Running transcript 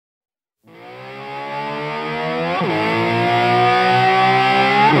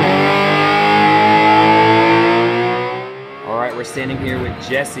standing here with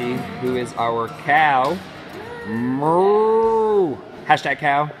Jessie, who is our cow. Moo! Hashtag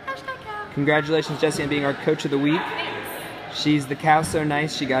cow. Hashtag cow. Congratulations, Jessie, on being our coach of the week. Thanks. She's the cow so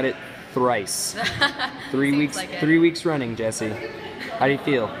nice, she got it thrice. Three weeks running, Jessie. How do you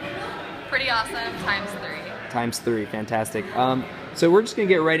feel? Pretty awesome, ×3. ×3, fantastic. So we're just gonna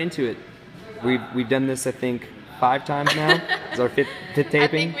get right into it. We've done this, I think, 5 times now. This is our fifth taping. I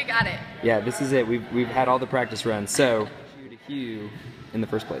think we got it. Yeah, this is it. We've had all the practice runs. So, to Hugh in the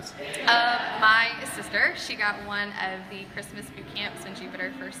first place. My sister, she got one of the Christmas boot camps when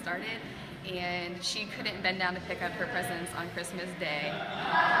Jupiter first started, and she couldn't bend down to pick up her presents on Christmas Day.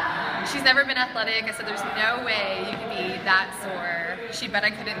 She's never been athletic. I said, there's no way you could be that sore. She bet I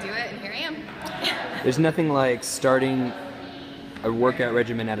couldn't do it, and here I am. There's nothing like starting a workout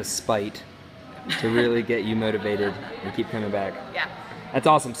regimen out of spite to really get you motivated and keep coming back. Yeah. That's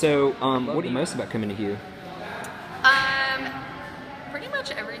awesome. So, what do you most about coming to Hugh? Pretty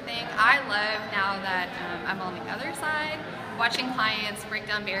much everything. I love now that I'm on the other side, watching clients break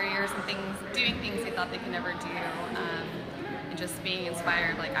down barriers and things, doing things they thought they could never do, and just being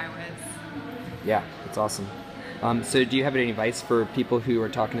inspired like I was. Yeah, that's awesome. So do you have any advice for people who are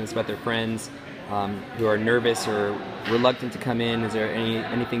talking to us about their friends, who are nervous or reluctant to come in? Is there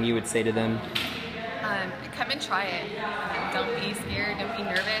anything you would say to them? Come and try it. Don't be scared, don't be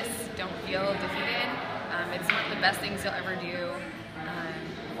nervous, don't feel defeated. It's one of the best things you'll ever do.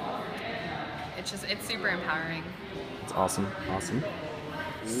 It's super empowering. It's awesome, awesome.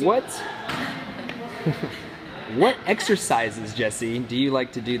 What exercises, Jessie, do you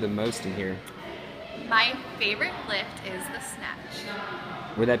like to do the most in here? My favorite lift is the snatch.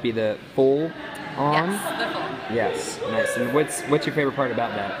 Would that be the full on? Yes, the full. Yes, nice. And what's your favorite part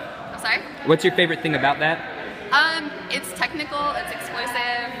about that? I'm sorry? What's your favorite thing about that? It's technical, it's explosive,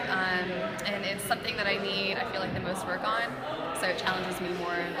 and it's something that I need, I feel like, the most work on, so it challenges me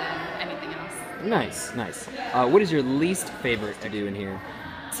more than anything else. Nice, nice. What is your least favorite to do in here?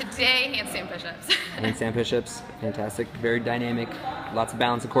 Today, handstand push-ups. Handstand push-ups, fantastic, very dynamic, lots of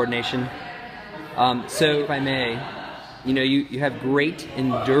balance and coordination. So, if I may, you know, you have great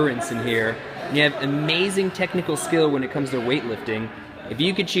endurance in here, and you have amazing technical skill when it comes to weightlifting. If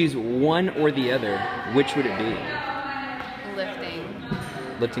you could choose one or the other, which would it be? Lifting.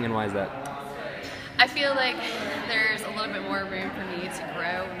 Lifting, and why is that? I feel like there's a little bit more room for me to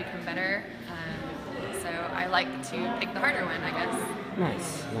grow and become better, so I like to pick the harder one, I guess.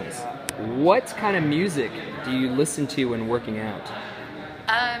 Nice, nice. What kind of music do you listen to when working out?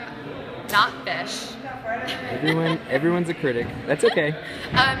 Not Fish. Everyone's a critic. That's okay.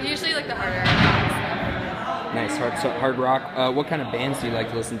 Usually like the harder stuff. Nice, hard rock. What kind of bands do you like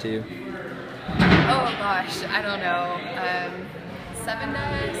to listen to? Oh gosh, I don't know. Seven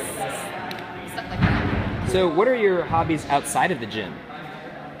Dust, stuff like that. So what are your hobbies outside of the gym?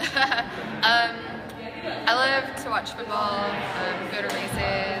 I love to watch football, go to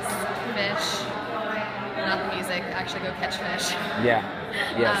races, fish. Not the music, actually go catch fish. Yeah,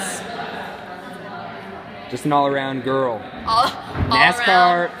 yes. Just an all-around girl.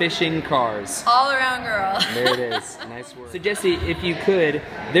 NASCAR, around, fishing, cars. All-around girl. There it is. Nice work. So Jessie, if you could,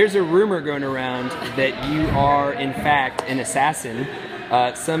 there's a rumor going around that you are, in fact, an assassin.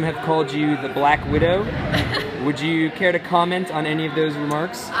 Some have called you the Black Widow. Would you care to comment on any of those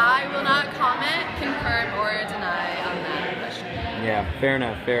remarks? I will not comment, confirm, or deny on that question. Yeah, fair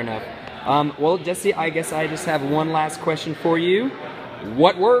enough, fair enough. Well, Jessie, I guess I just have one last question for you.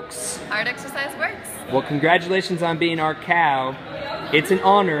 What works? Hard exercise works. Well, congratulations on being our cow. It's an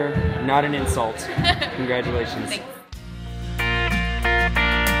honor, not an insult. Congratulations. Thanks.